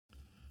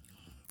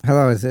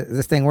Hello, is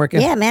this thing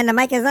working? Yeah, man, the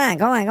mic is on.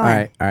 Go on. All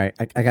right.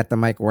 I got the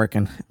mic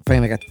working.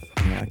 Finally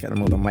I got to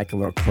move the mic a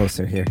little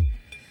closer here.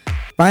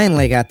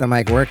 Finally got the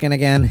mic working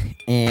again,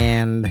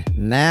 and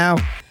now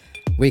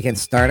we can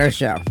start our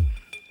show.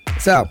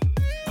 So,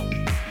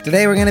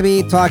 today we're going to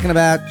be talking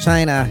about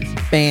China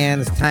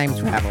bans time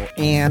travel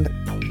and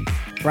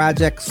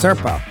Project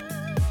Serpo.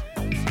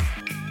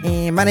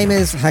 And my name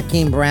is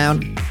Hakeem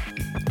Brown,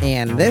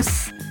 and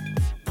this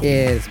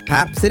is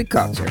Pop City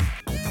Culture.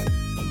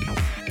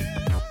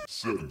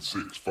 7,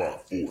 6, 5, 4,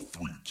 3,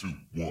 2, 1.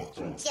 You'll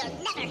never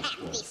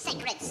have the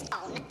sacred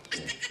stone.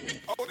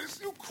 Oh,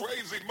 this you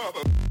crazy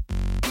mother.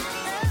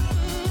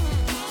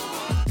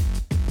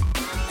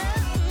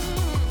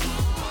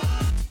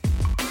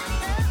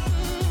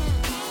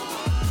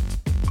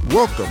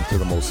 Welcome to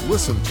the most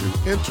listened to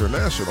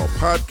international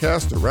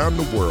podcast around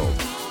the world.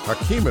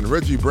 Hakeem and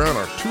Reggie Brown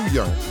are two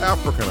young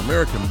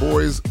African-American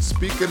boys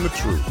speaking the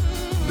truth.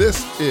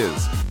 This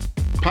is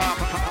Pop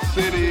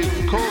City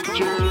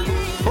Culture.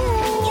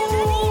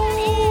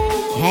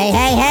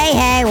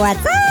 Hey,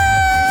 what's up,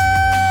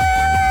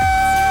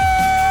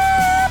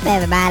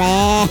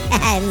 everybody?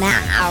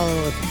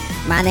 Now,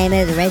 my name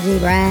is Reggie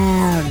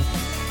Brown,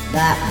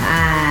 the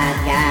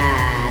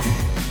podcast.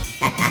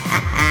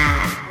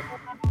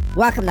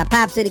 Welcome to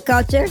Pop City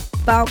Culture,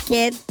 for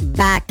kids,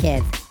 by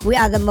kids. We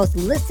are the most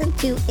listened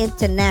to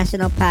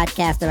international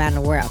podcast around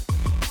the world.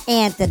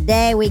 And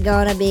today we're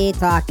going to be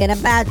talking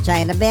about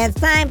China bans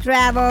time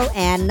travel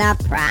and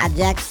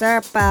Project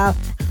Serpo.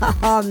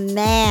 Oh,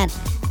 man.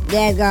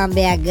 There's going to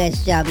be a good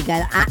show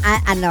because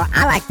I know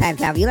I like time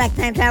travel. You like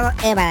time travel?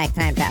 Everybody likes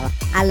time travel.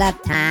 I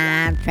love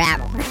time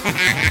travel.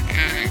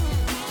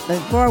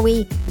 Before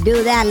we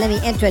do that, let me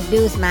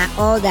introduce my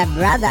older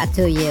brother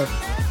to you.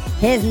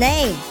 His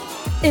name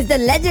is the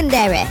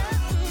legendary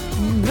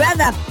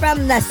brother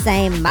from the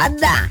same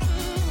mother,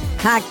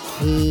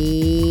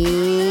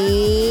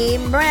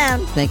 Hakeem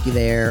Brown. Thank you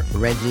there,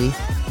 Reggie,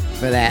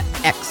 for that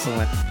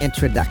excellent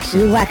introduction.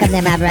 You're welcome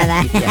there, my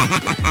brother.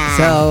 Yeah.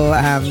 So,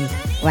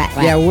 What?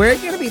 yeah, we're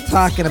going to be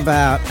talking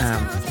about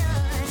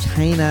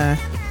China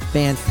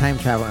bans time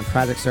travel and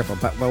Project Serpo.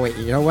 But wait,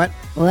 you know what?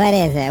 What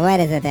is it? What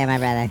is it there, my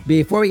brother?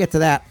 Before we get to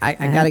that, I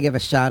got to give a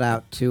shout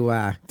out to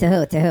To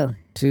who?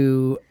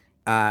 to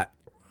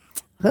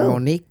Who?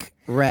 Monique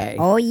Ray.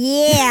 Oh,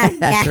 yeah.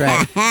 That's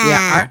right.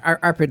 Yeah,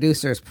 our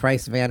producer is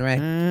Price Van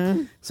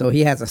Ray. So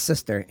he has a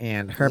sister,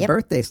 and her Yep.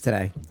 birthday's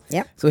today.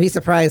 Yep. So he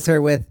surprised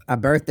her with a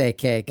birthday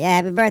cake. Yeah,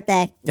 happy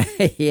birthday.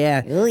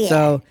 Yeah. Ooh, yeah.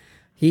 So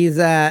he's,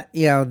 they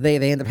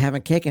end up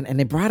having cake, and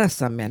they brought us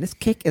some, man. This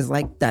cake is,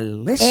 like,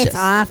 delicious. It's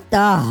off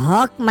the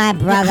hook, my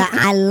brother.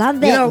 I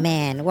love it, You know,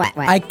 man. What?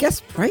 I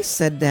guess Price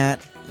said that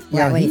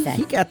What'd he say?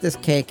 he got this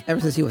cake ever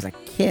since he was a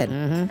kid.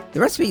 The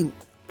recipe,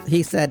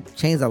 he said,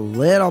 changed a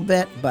little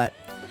bit, but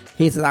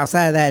he said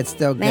outside of that, it's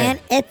still good. Man,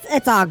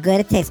 it's all good.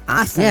 It tastes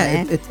awesome,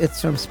 Yeah, man.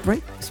 it's from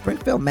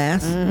Springfield,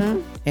 Mass,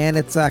 and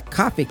it's a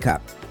coffee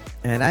cup.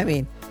 And I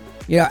mean,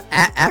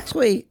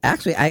 actually,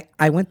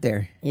 I went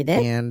there. You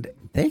did? And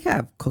they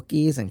have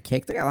cookies and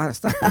cake. They got a lot of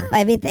stuff there.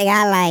 Everything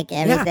I like.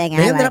 Everything yeah,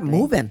 I they ended like. up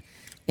moving.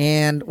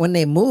 And when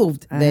they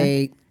moved,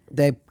 they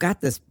got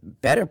this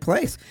better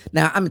place.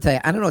 Now, I'm going to tell you,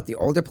 I don't know what the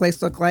older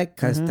place looked like,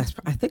 because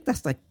I think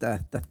that's like the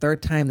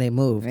third time they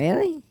moved.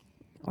 Really?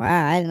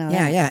 Wow, I didn't know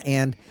that. Yeah,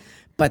 and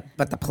but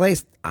the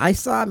place I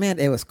saw, man,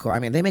 it was cool. I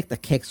mean, they make the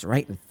cakes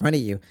right in front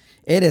of you.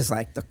 It is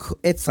like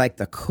it's like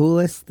the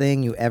coolest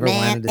thing you ever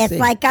Man, wanted to see. it's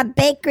like a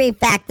bakery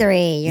factory,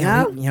 you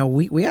know?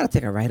 We got to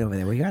take a ride over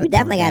there. We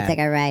definitely got to take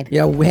a ride.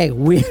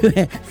 we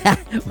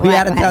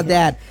got to tell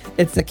Dad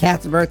it's the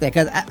cat's birthday,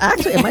 because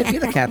actually it might be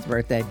the cat's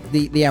birthday,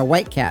 the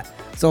white cat.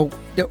 So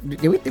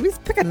did we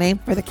pick a name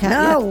for the cat?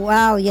 No,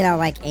 yet? well,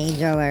 like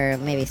Angel or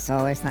maybe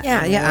Soul or something.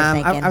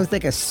 Yeah. I was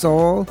thinking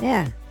Soul.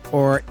 Yeah.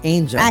 Or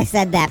Angel. I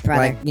said that,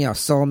 brother. Like,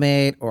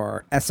 Soulmate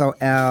or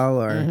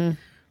SOL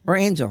or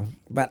Angel.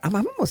 But I'm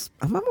almost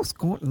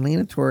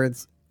leaning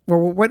towards. Well,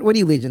 what are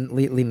you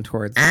leaning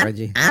towards,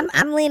 Reggie?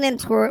 I'm leaning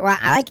toward. Well,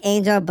 I like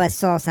Angel, but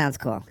Soul sounds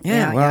cool.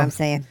 Yeah, you know what I'm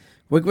saying.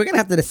 We're gonna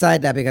have to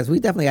decide that, because we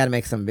definitely got to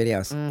make some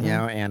videos,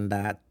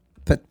 and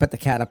put the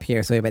cat up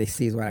here so everybody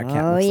sees what our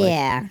cat looks like.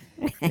 Yeah.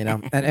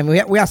 And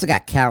we also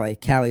got Callie.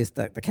 Callie's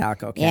the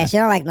calico cat. Yeah, she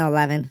don't like no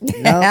loving.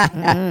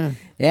 Nope.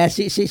 Yeah,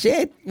 she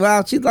ain't,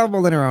 well, she's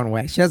lovable in her own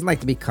way. She doesn't like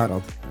to be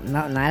cuddled.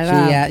 No, not at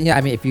all. Yeah,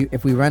 I mean,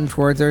 if we run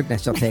towards her, then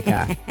she'll take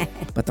off.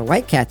 But the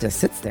white cat just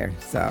sits there,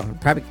 so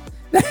probably.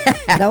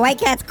 The white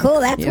cat's cool.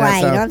 That's why.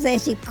 You know what I'm saying?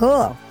 She's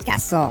cool. She's got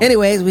soul.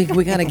 Anyways,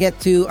 we're gonna get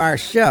to our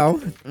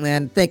show,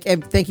 and thank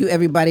you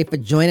everybody for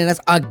joining us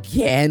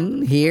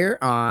again here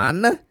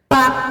on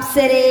Pop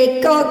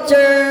City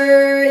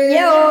Culture,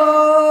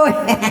 yo.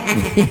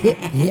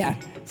 Yeah.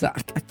 So I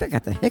think I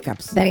got the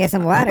hiccups. Better get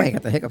some water. I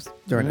got the hiccups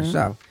during the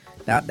show.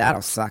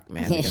 That'll suck,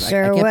 man. It because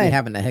sure I can't would. be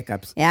having the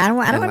hiccups. Yeah, I don't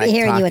and, want to be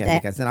hearing you with talking,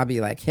 that. because then I'll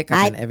be like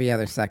hiccuping every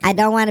other second. I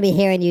don't want to be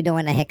hearing you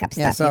doing the hiccup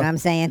Yeah, stuff. so- You know what I'm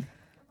saying?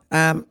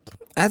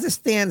 As it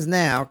stands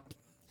now,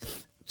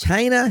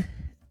 China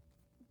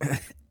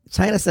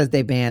says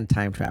they banned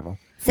time travel.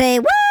 Say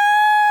what?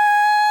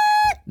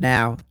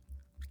 Now,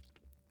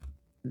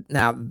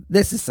 now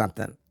this is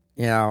something.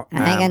 I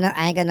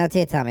ain't got no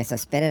tea to tell me, so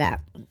spit it out.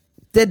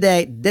 Did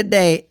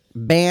they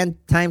ban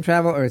time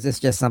travel, or is this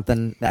just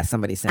something that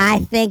somebody said? I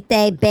think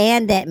they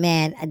banned it,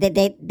 man.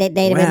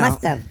 They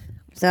must have.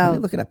 So Let me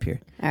look it up here.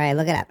 all right,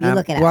 look it up. You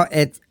look it up. Well,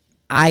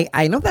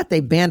 I know that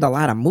they banned a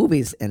lot of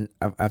movies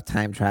of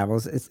time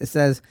travels. It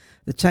says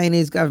the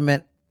Chinese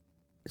government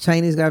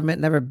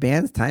never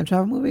bans time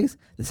travel movies.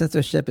 The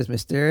censorship is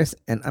mysterious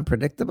and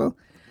unpredictable.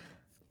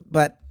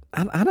 But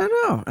I don't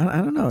know.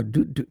 I don't know.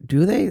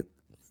 Do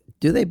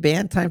they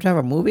ban time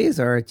travel movies,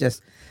 or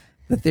just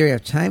the theory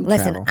of time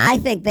travel? Listen, I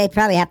think they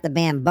probably have to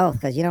ban both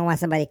because you don't want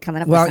somebody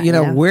coming up with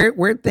something. Well,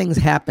 weird things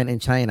happen in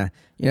China.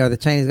 The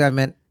Chinese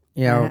government,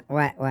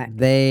 what?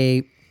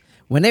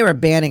 when they were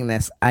banning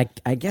this, I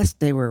guess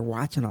they were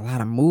watching a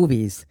lot of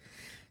movies.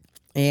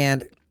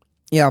 And,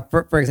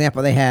 for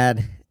example, they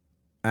had,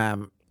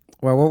 what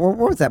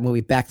was that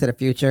movie, Back to the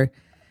Future?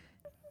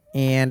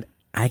 And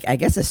I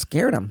guess it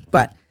scared them.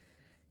 But,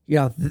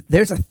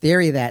 there's a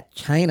theory that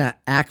China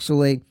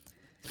actually,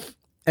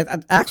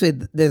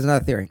 there's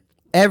another theory.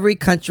 Every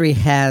country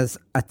has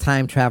a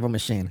time travel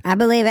machine. I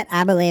believe it.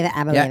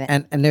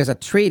 And there's a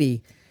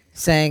treaty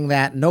saying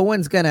that no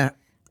one's going to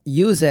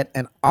use it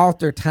and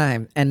alter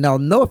time. And they'll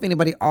know if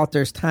anybody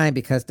alters time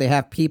because they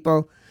have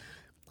people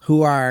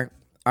who are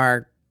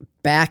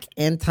back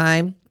in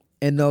time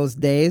in those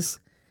days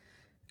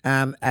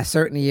at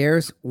certain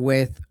years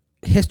with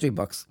history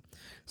books.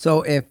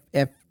 So if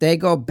they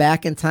go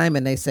back in time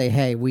and they say,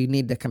 hey, we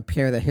need to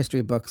compare the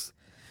history books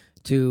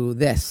to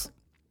this,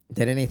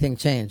 did anything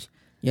change?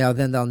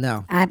 Then they'll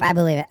know. I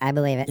believe it. I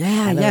believe it.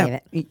 Yeah, I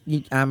believe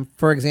it.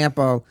 For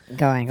example,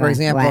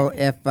 what?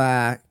 if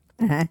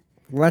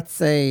let's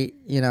say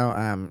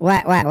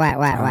What?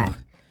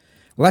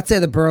 let's say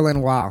the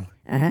Berlin Wall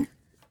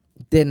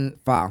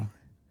didn't fall,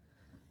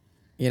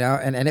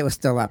 and it was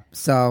still up.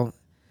 So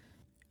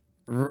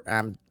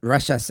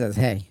Russia says,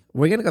 hey,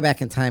 we're going to go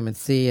back in time and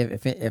see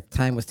if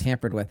time was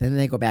tampered with. And then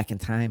they go back in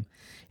time,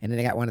 and then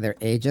they got one of their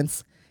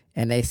agents,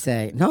 and they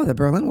say, no, the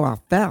Berlin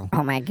Wall fell.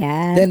 Oh, my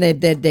God. Then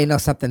they know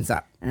something's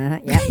up. Yeah.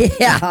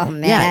 Yeah. Oh,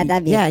 man,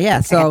 that'd be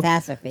a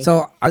catastrophe.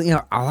 So, a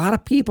lot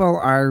of people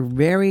are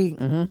very,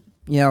 in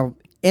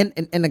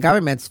the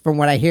governments, from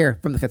what I hear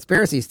from the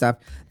conspiracy stuff,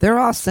 they're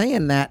all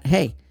saying that,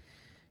 hey,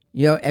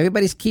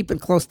 everybody's keeping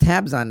close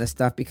tabs on this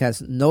stuff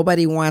because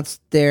nobody wants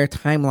their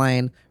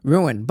timeline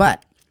ruined.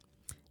 But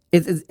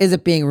is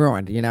it being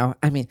ruined?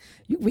 I mean,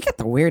 we got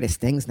the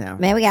weirdest things now.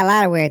 Man, we got a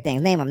lot of weird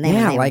things. Name them.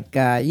 Like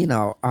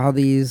all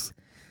these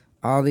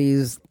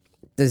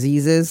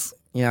diseases.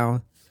 I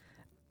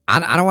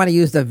don't want to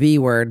use the V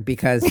word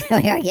because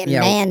We're gonna get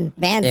banned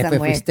if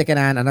somewhere. we stick it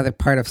on another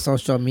part of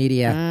social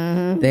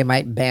media, they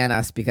might ban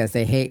us because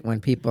they hate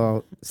when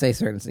people say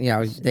certain.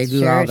 They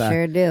do all the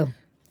sure do.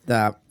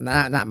 the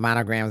not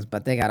monograms,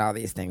 but they got all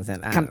these things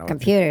and I don't know,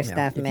 computer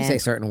stuff, if man. you say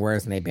certain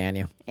words and they ban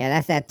you. Yeah,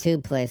 that's that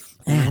tube place.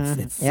 Yeah,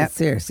 it's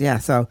serious. Yeah,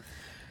 so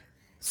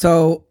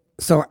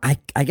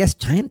I guess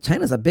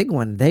China's a big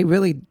one. They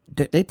really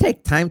they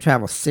take time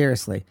travel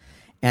seriously,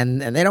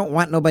 and they don't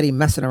want nobody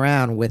messing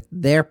around with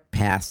their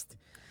past.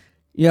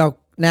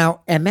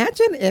 Now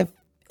imagine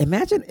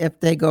if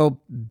they go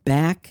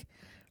back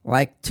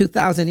like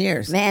 2,000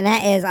 years. Man,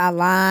 that is a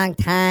long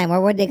time. What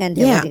are they gonna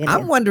do? Yeah,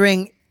 I'm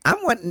wondering.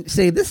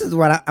 See, this is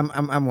what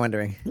I'm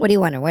wondering. What do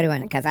you wonder?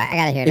 Because I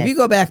gotta hear this. If you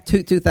go back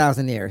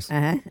 2,000 years,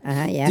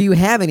 yeah. do you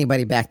have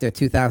anybody back there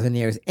 2,000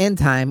 years in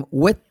time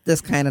with this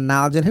kind of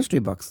knowledge in history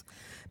books?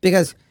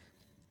 Because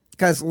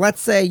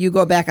let's say you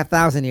go back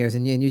 1,000 years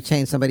and you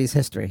change somebody's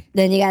history.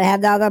 Then you gotta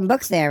have all them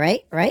books there,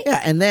 right? Right?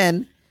 Yeah, and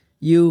then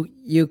you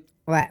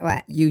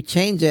What? you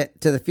change it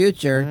to the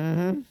future,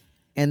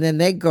 and then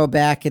they go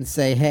back and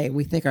say, "Hey,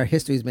 we think our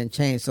history's been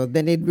changed." So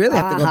then they'd really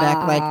have to go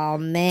back like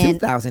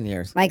 2,000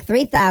 years, like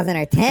 3,000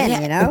 or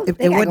 10.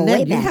 It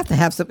wouldn't. You have to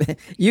have some.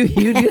 You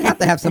have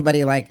to have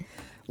somebody like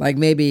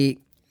maybe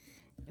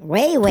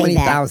way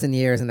 20,000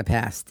 years in the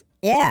past.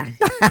 Yeah.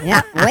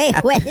 Wait.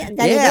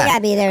 They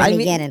gotta be there in the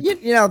beginning.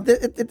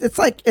 It's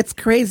like it's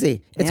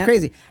crazy. It's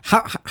crazy.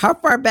 How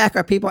far back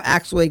are people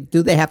actually?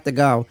 Do they have to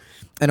go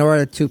in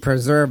order to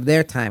preserve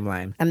their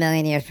timeline? 1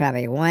 million years,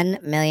 probably 1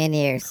 million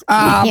years.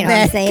 Oh, you know man,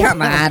 what I'm saying?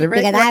 come on,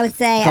 because I would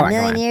say Go a on,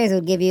 million years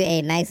would give you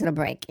a nice little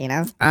break.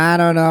 I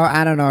don't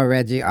know,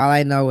 Reggie. All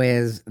I know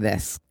is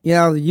this.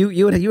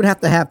 You would have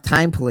to have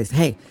time police.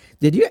 Hey,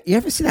 did you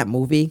ever see that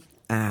movie?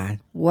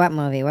 What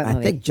movie? I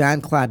think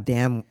John Claude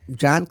Van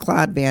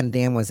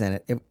Damme was in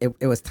it.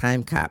 It was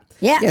Time Cop.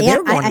 Yeah, they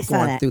were I saw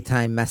going that. through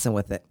time, messing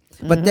with it.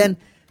 But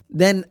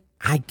then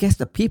I guess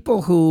the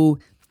people who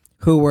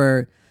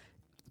were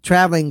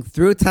traveling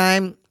through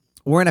time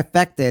weren't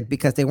affected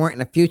because they weren't in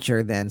the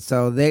future then.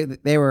 So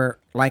they were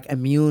like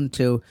immune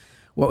to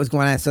what was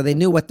going on. So they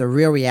knew what the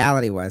real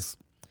reality was.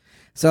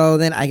 So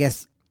then I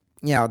guess.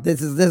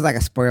 This is like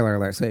a spoiler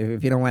alert. So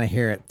if you don't want to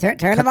hear it, turn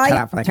the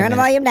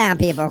volume down,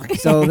 people.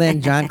 So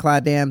then John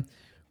Claude Damme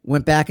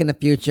went back in the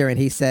future and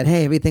he said,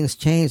 "Hey, everything's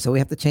changed, so we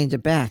have to change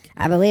it back."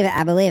 I believe it.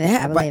 I believe it.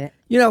 Yeah, I believe but, it.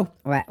 You know,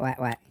 What?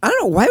 I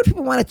don't know why would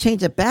people want to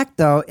change it back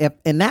though. If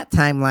in that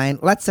timeline,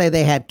 let's say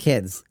they had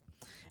kids,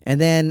 and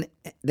then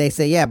they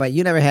say, "Yeah, but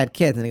you never had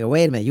kids," and they go,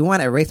 "Wait a minute, you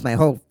want to erase my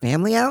whole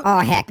family out?" Oh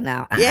heck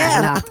no.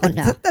 Yeah,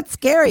 no. that's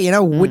scary. You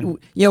know,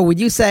 would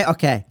you say,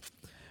 okay,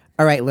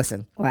 all right,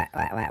 listen, What?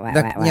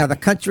 you know, the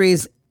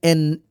country's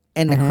in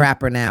the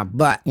crapper now,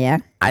 but Yeah.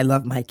 I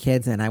love my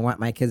kids and I want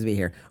my kids to be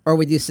here. Or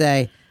would you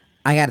say,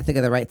 I got to think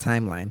of the right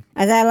timeline?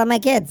 I said I love my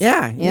kids.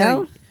 Yeah, You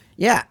know?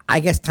 yeah. I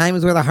guess time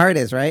is where the heart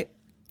is, right?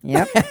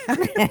 Yep.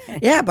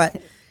 Yeah,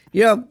 but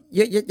you know,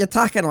 you're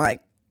talking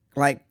like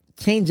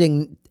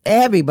changing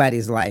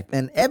everybody's life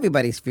and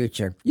everybody's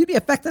future. You'd be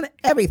affecting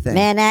everything.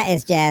 Man, that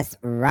is just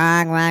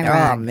wrong.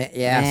 Oh man,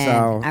 yeah.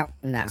 Man,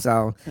 no.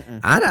 So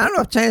I don't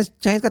know if China's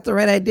got the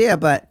right idea,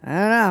 but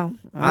I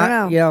don't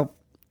know.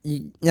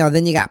 you know,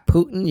 then you got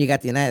Putin, you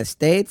got the United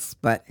States,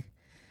 but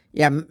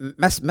yeah,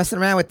 messing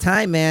around with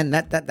time, man,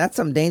 that's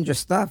some dangerous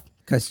stuff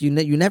because you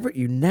never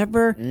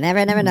Never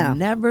know.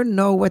 never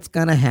know what's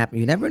gonna happen.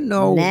 You never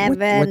know what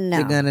know.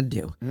 you're gonna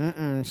do.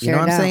 Sure You know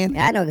what I'm don't. saying?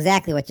 I know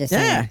exactly what you're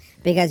saying. Yeah.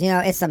 Because, you know,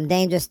 it's some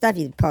dangerous stuff.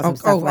 You post some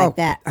stuff like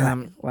that.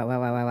 What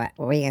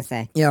were you going to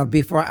say? You know,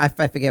 before I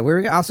forget,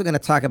 we're also going to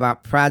talk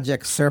about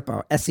Project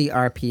Serpo,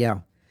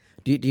 Serpo.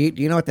 Do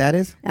you know what that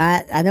is?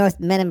 I know it's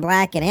Men in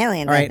Black and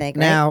Aliens, All right, I think,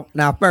 right?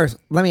 now first,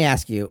 let me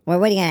ask you, Well,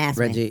 what are you going to ask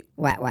Reggie. me?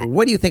 What?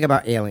 What do you think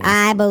about aliens?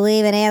 I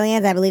believe in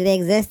aliens. I believe they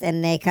exist,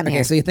 and they come Okay,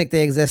 here. so you think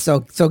they exist?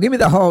 So give me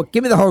the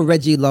whole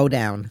Reggie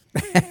lowdown.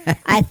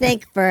 I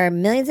think for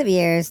millions of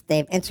years,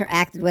 they've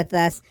interacted with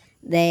us.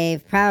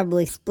 They've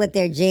probably split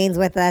their genes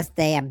with us.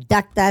 They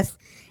abduct us.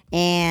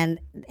 And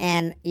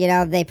you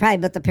know, they probably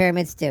built the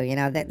pyramids too. You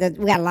know,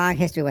 we got a long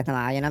history with them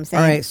all. You know what I'm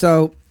saying? All right,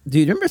 so do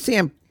you remember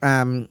seeing?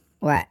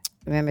 What?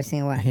 Remember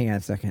seeing what? Hang on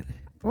a second.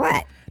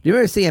 What? Do you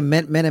remember seeing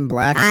Men in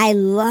Black? I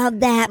love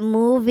that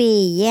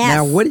movie. Yes.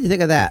 Now, what did you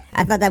think of that?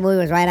 I thought that movie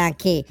was right on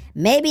key.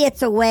 Maybe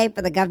it's a way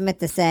for the government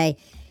to say,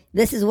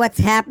 this is what's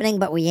happening,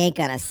 but we ain't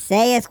gonna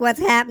say it's what's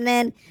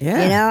happening.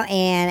 Yeah. You know,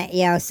 and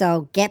you know,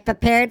 so get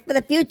prepared for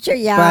the future,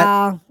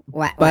 y'all.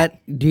 But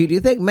do you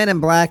think Men in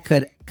Black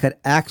could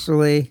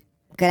actually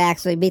could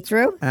actually be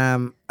true?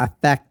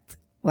 affect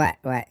What?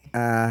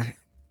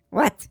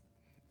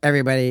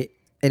 everybody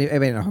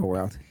in the whole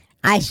world?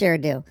 I sure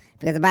do.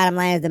 Because the bottom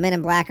line is the Men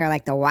in Black are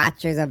like the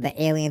watchers of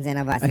the aliens and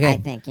of us, Okay. I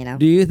think, you know.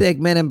 Do you think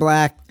Men in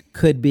Black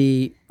could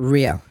be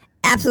real?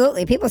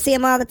 Absolutely. People see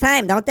them all the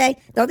time, don't they?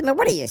 Don't they?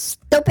 What are you,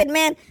 stupid,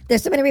 man?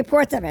 There's so many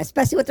reports of it,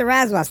 especially with the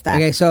Roswell stuff.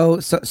 Okay, so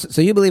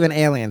you believe in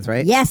aliens,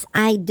 right? Yes,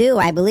 I do.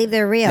 I believe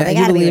they're real. They You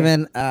gotta be believe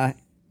real. in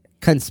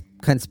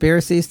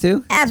conspiracies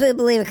too? Absolutely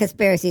believe in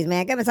conspiracies,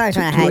 man. Government's always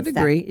trying to To a hide stuff.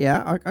 degree,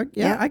 yeah.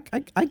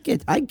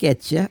 I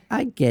get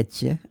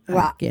you.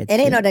 Well, it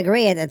ain't no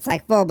degree. It's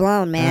like full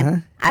blown,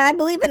 man. I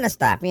believe in the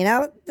stuff, you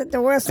know?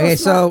 The world's so Okay,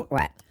 small. so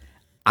What?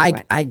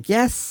 I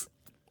guess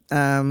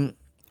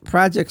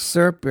Project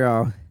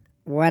Serpo.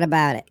 What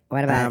about it?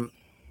 What about it?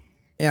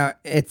 You know,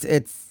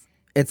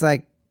 it's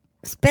like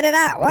Spit it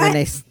out. when What?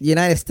 the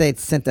United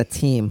States sent a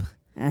team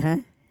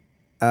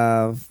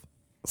of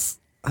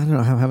I don't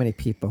know how many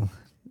people,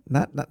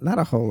 not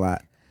a whole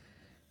lot,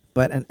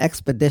 but an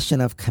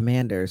expedition of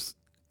commanders,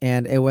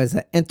 and it was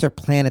an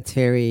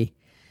interplanetary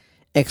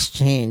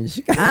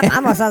exchange.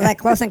 Almost sounds like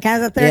Close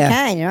Encounters of the Third Yeah.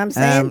 Kind. You know what I'm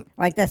saying?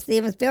 Like the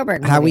Steven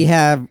Spielberg movie. How we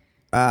have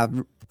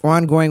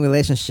ongoing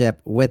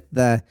relationship with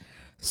the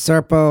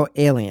Serpo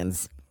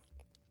aliens.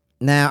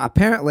 Now,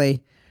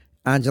 apparently,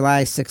 on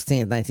July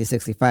 16th,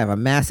 1965, a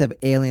massive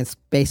alien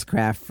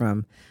spacecraft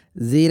from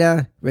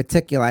Zeta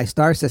Reticuli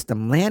star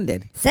system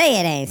landed Say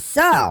it ain't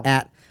so.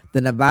 at the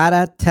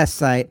Nevada test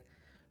site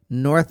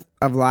north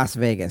of Las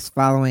Vegas,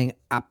 following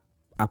a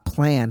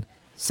plan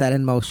set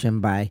in motion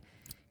by,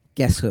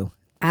 guess who?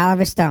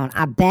 Oliver Stone.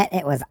 I bet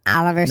it was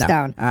Oliver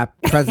Stone.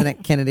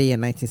 President Kennedy in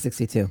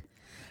 1962.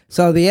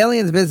 So the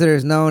aliens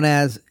visitors, known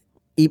as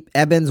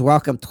Evans,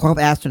 welcomed 12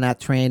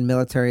 astronaut-trained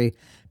military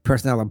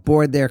personnel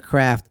aboard their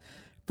craft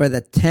for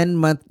the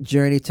 10-month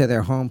journey to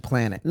their home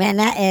planet. Man,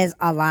 that is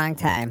a long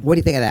time. What do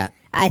you think of that?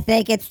 I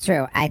think it's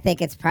true. I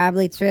think it's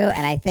probably true,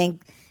 and I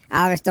think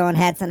Oliver Stone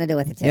had something to do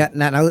with it too. Yeah,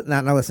 now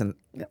listen.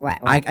 What?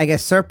 I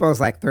guess Serpo's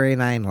like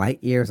 39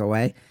 light years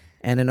away,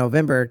 and in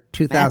November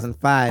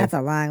 2005, That's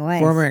a long way.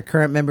 former and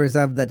current members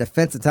of the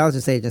Defense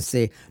Intelligence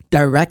Agency,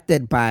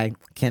 directed by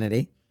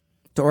Kennedy,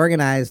 to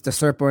organize the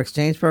Serpo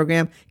exchange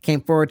program,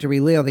 came forward to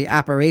reveal the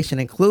operation,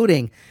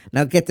 including,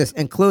 now get this,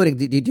 including,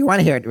 do you want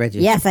to hear it, Reggie?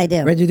 Yes, I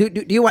do. Reggie,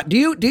 do you want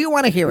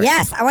to hear it?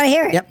 Yes, I want to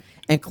hear it. Yep.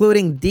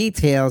 Including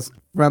details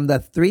from the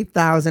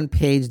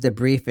 3,000-page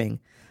debriefing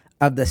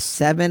of the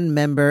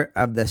 7-member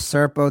of the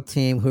Serpo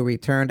team who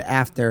returned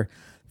after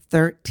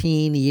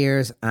 13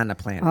 years on the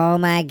planet. Oh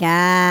my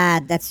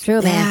God, that's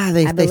true, man. Yeah,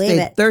 they I believe stayed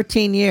it.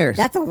 13 years.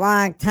 That's a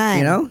long time.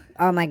 You know?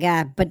 Oh my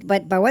God, but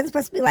wasn't it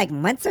supposed to be like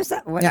months or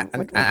something? Yeah, I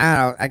don't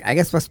know. I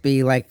guess it must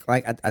be like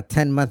a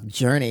 10-month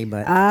journey,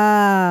 but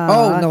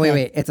Oh. no, okay.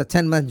 wait, it's a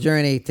 10-month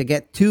journey to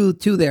get to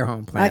their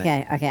home planet.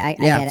 Okay, I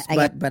Yeah, get it. I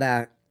get it.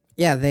 but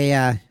Yeah,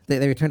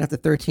 they returned after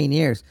 13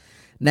 years.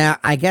 Now,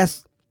 I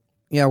guess,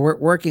 we're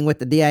working with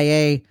the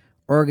DIA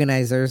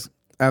organizers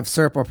of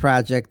Serpo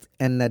Project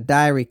and the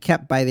diary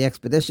kept by the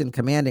expedition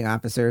commanding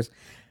officers.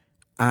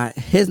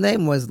 His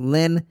name was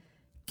Lynn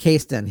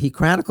Caston. He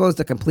chronicles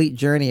the complete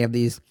journey of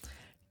these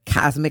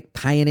cosmic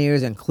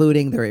pioneers,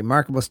 including the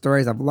remarkable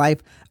stories of life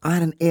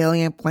on an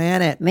alien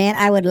planet. Man,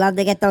 I would love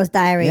to get those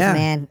diaries, Yeah.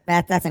 man.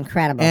 That's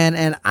incredible.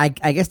 And I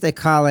guess they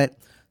call it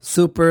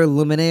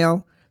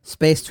superluminal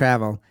space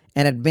travel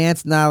and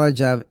advanced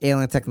knowledge of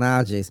alien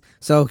technologies.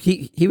 So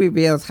he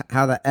reveals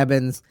how the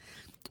Ebbins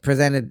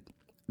presented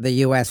the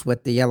U.S.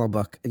 with the Yellow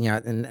Book,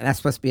 and that's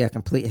supposed to be a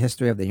complete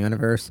history of the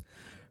universe,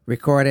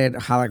 recorded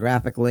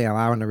holographically,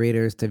 allowing the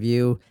readers to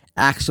view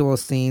actual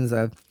scenes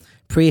of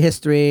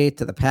prehistory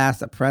to the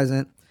past, the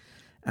present.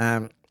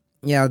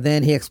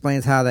 Then he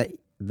explains how the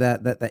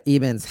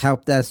Ebens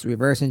helped us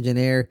reverse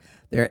engineer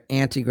their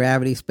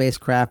anti-gravity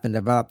spacecraft and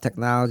develop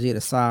technology to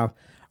solve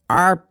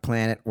our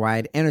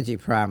planet-wide energy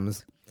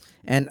problems.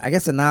 And I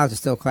guess the knowledge is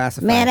still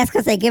classified. Man, that's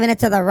because they're giving it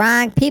to the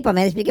wrong people,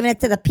 man. They should be giving it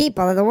to the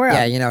people of the world.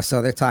 Yeah,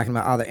 so they're talking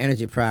about all the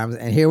energy problems.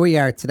 And here we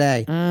are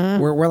today.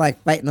 Mm-hmm. We're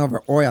like fighting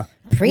over oil.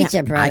 Preach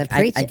it, brother.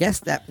 Preach I it.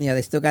 guess that,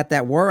 they still got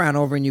that war on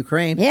over in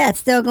Ukraine. Yeah, it's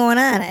still going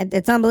on.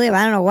 It's unbelievable.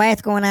 I don't know why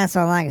it's going on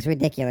so long. It's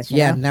ridiculous.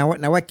 You know?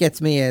 Now what gets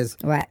me is,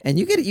 What? And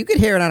you could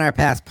hear it on our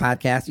past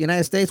podcast. The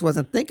United States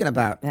wasn't thinking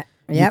about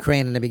Yep.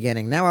 Ukraine in the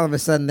beginning. Now all of a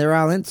sudden they're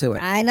all into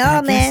it. I know,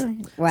 guess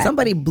man. What?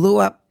 Somebody blew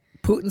up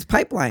Putin's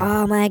pipeline.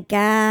 Oh my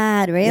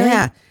God! Really?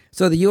 Yeah.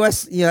 So the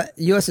U.S.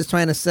 is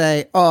trying to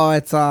say, oh,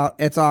 it's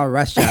all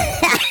Russia.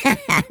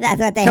 That's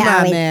what they Come on,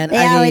 always. man.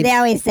 They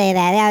always say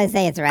that. They always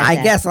say it's Russia. I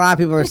guess a lot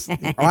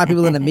of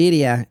people in the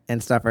media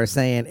and stuff are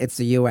saying it's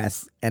the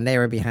U.S. and they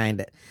were behind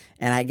it.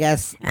 And I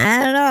guess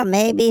I don't know.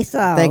 Maybe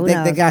so. they Who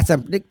got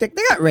knows? they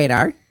got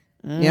radar.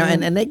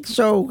 And they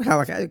show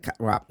how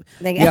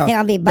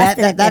They'll be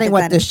busted if that it's ain't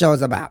what on- this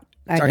show's about.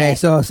 Okay,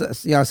 so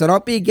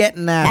don't be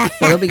getting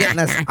they'll be getting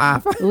us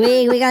off.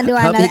 We gonna do Don't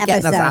another be getting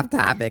us episode. off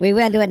topic. We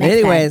gonna do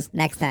it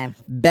next time.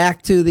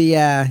 Back to the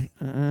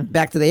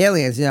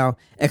aliens.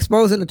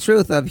 Exposing the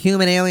truth of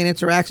human alien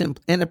interaction,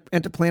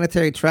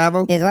 interplanetary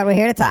travel. Is what we're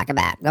here to talk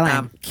about. Go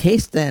on.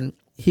 Caston,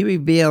 he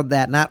revealed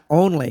that not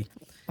only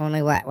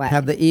Only what?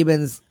 have the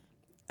Ebens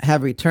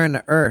have returned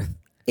to Earth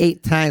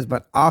 8 times,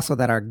 but also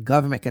that our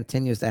government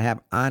continues to have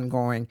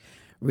ongoing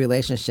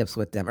relationships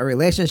with them. A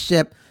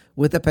relationship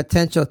with the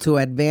potential to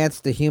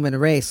advance the human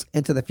race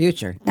into the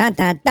future. Dun,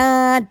 dun,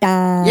 dun,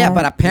 dun. Yeah,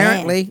 but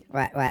apparently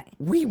What?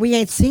 we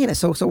ain't seeing it.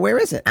 So where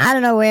is it? I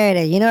don't know where it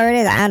is. You know where it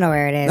is? I don't know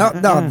where it is.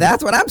 No,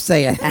 that's what I'm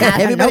saying.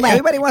 Nobody-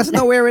 Everybody wants to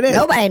know where it is.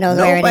 Nobody knows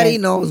where it is. Nobody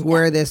knows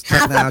where this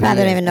Half the technology probably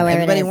is. don't even know where it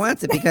Everybody is.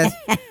 wants it because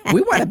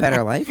we want a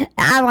better life.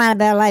 I want a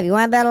better life. You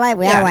want a better life?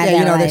 We all want a Yeah,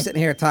 better they're life.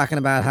 sitting here talking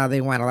about how they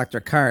want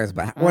electric cars,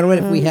 but what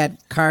if we had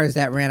cars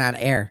that ran on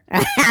air?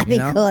 That'd be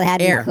cool.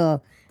 That'd Air. be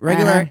cool.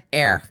 Regular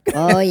air.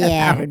 Oh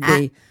yeah, That would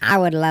be I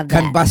would love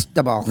that.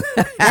 combustible.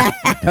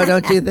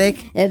 Don't you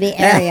think? It'd be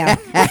aerial.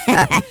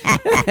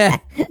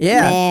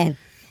 Yeah. Man.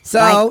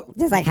 So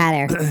Just like hot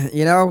air.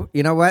 you know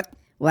what?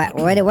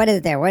 What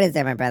is there? What is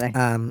there, my brother?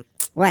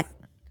 What?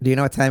 Do you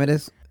know what time it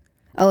is?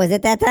 Oh, is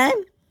it that time?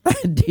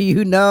 Do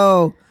you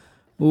know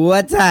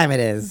what time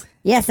it is?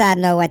 Yes, I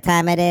know what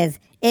time it is.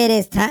 It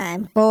is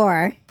time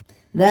for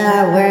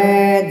the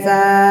words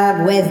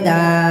of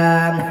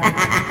wisdom.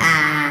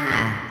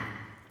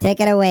 Take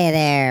it away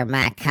there,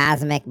 my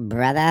cosmic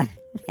brother.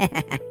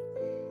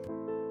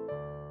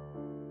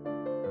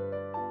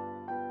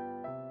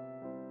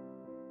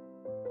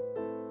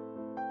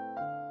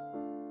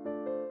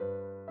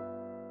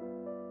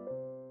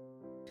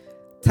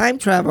 Time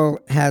travel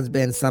has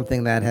been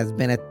something that has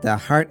been at the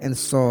heart and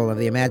soul of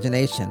the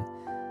imagination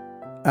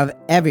of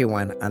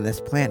everyone on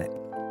this planet.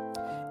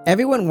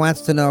 Everyone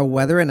wants to know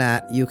whether or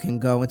not you can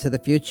go into the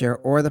future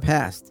or the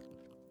past.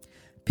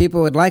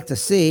 People would like to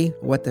see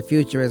what the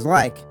future is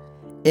like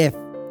if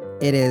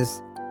it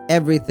is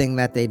everything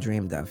that they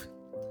dreamed of.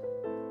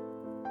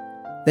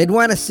 They'd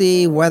want to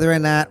see whether or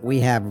not we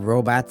have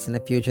robots in the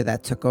future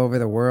that took over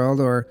the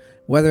world, or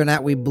whether or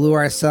not we blew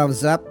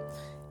ourselves up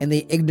in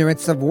the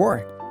ignorance of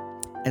war.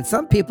 And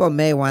some people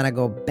may want to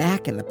go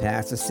back in the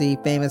past to see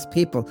famous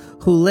people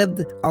who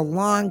lived a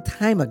long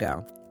time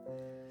ago.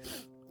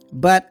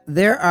 But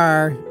there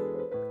are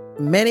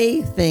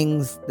many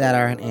things that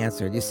aren't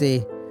answered. You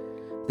see,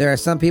 there are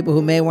some people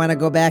who may want to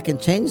go back and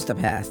change the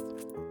past.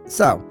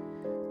 So,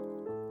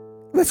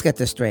 let's get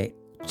this straight.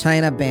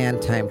 China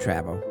banned time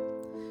travel.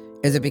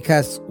 Is it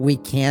because we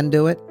can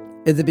do it?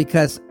 Is it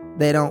because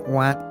they don't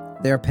want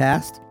their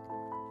past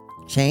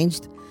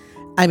changed?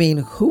 I mean,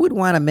 who would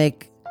want to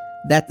make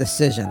that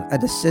decision, a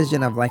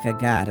decision of like a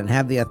god, and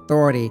have the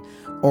authority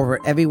over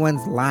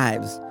everyone's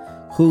lives,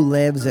 who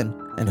lives and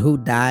who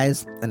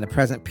dies in the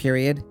present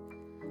period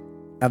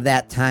of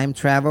that time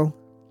travel?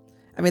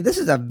 I mean, this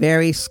is a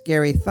very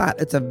scary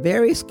thought. It's a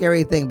very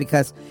scary thing,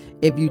 because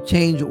if you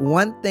change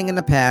one thing in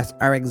the past,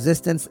 our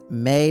existence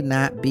may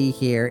not be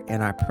here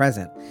in our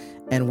present,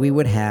 and we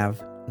would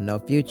have no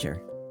future.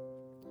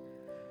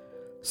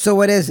 So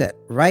what is it,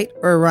 right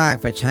or wrong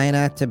for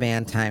China to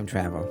ban time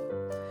travel?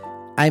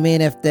 I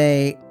mean, if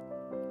they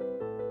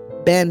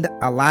bend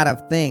a lot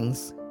of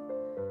things,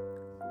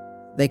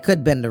 they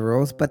could bend the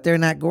rules, but they're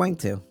not going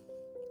to.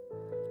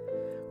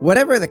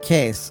 Whatever the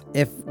case,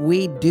 if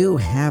we do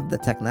have the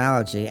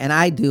technology, and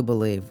I do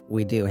believe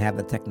we do have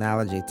the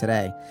technology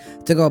today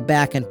to go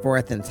back and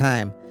forth in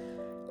time,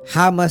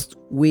 how must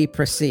we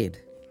proceed?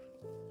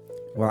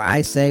 Well,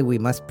 I say we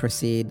must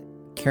proceed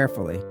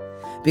carefully.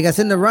 Because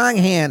in the wrong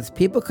hands,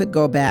 people could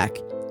go back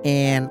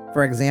and,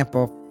 for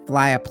example,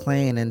 fly a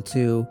plane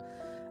into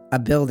a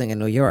building in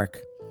New York.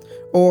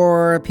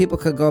 Or people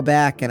could go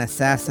back and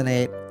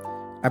assassinate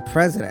a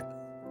president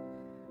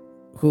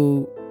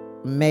who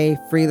may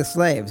free the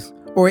slaves.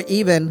 Or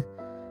even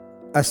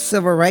a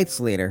civil rights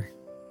leader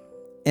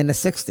in the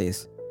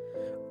 60s.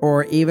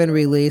 Or even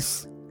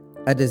release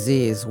a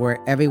disease where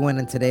everyone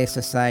in today's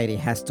society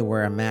has to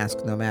wear a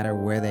mask no matter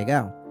where they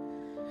go.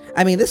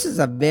 I mean, this is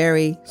a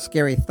very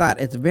scary thought.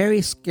 It's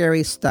very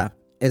scary stuff,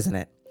 isn't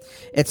it?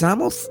 It's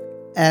almost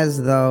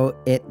as though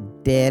it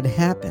did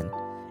happen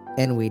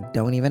and we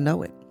don't even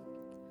know it.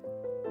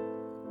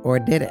 Or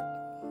did it?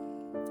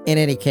 In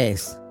any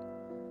case,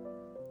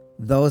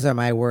 those are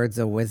my words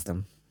of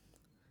wisdom,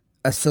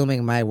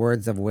 assuming my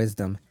words of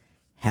wisdom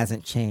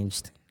hasn't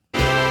changed.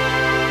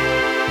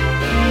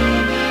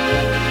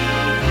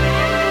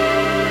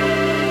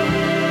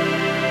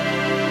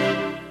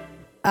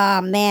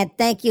 Oh, man,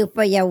 thank you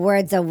for your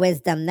words of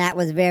wisdom. That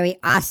was very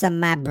awesome,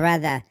 my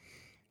brother.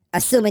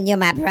 Assuming you're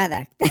my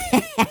brother.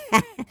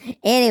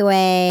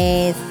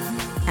 Anyways,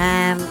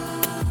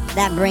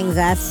 that brings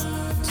us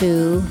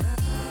to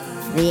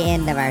the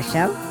end of our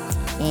show.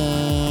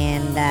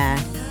 And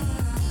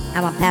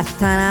I'm going to pass the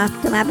baton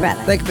off to my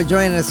brother. Thank you for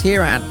joining us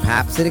here on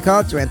Pop City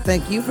Culture, and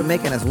thank you for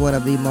making us one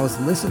of the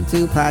most listened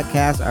to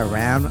podcasts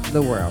around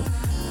the world.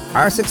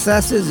 Our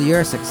success is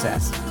your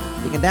success.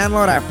 You can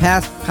download our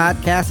past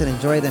podcasts and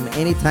enjoy them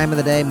any time of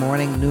the day,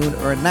 morning, noon,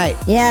 or night.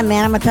 Yeah,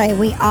 man, I'm going to tell you,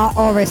 we all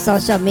over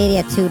social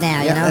media too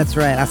now, Yeah, you know? that's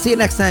right. I'll see you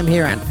next time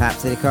here on Pop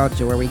City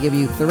Culture, where we give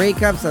you 3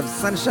 cups of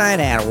sunshine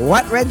and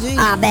what, Reggie?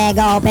 A big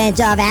old pinch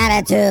of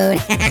attitude.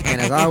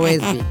 And as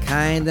always, be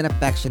kind and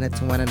affectionate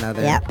to one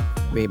another. Yep.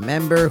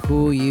 Remember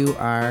who you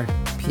are.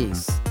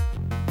 Peace.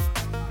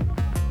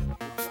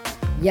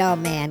 Yo,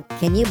 man,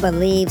 can you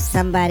believe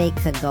somebody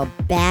could go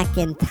back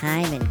in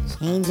time and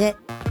change it?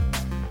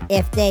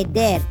 If they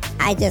did,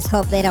 I just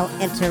hope they don't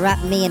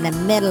interrupt me in the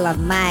middle of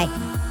my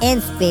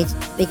end speech,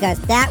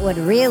 because that would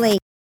really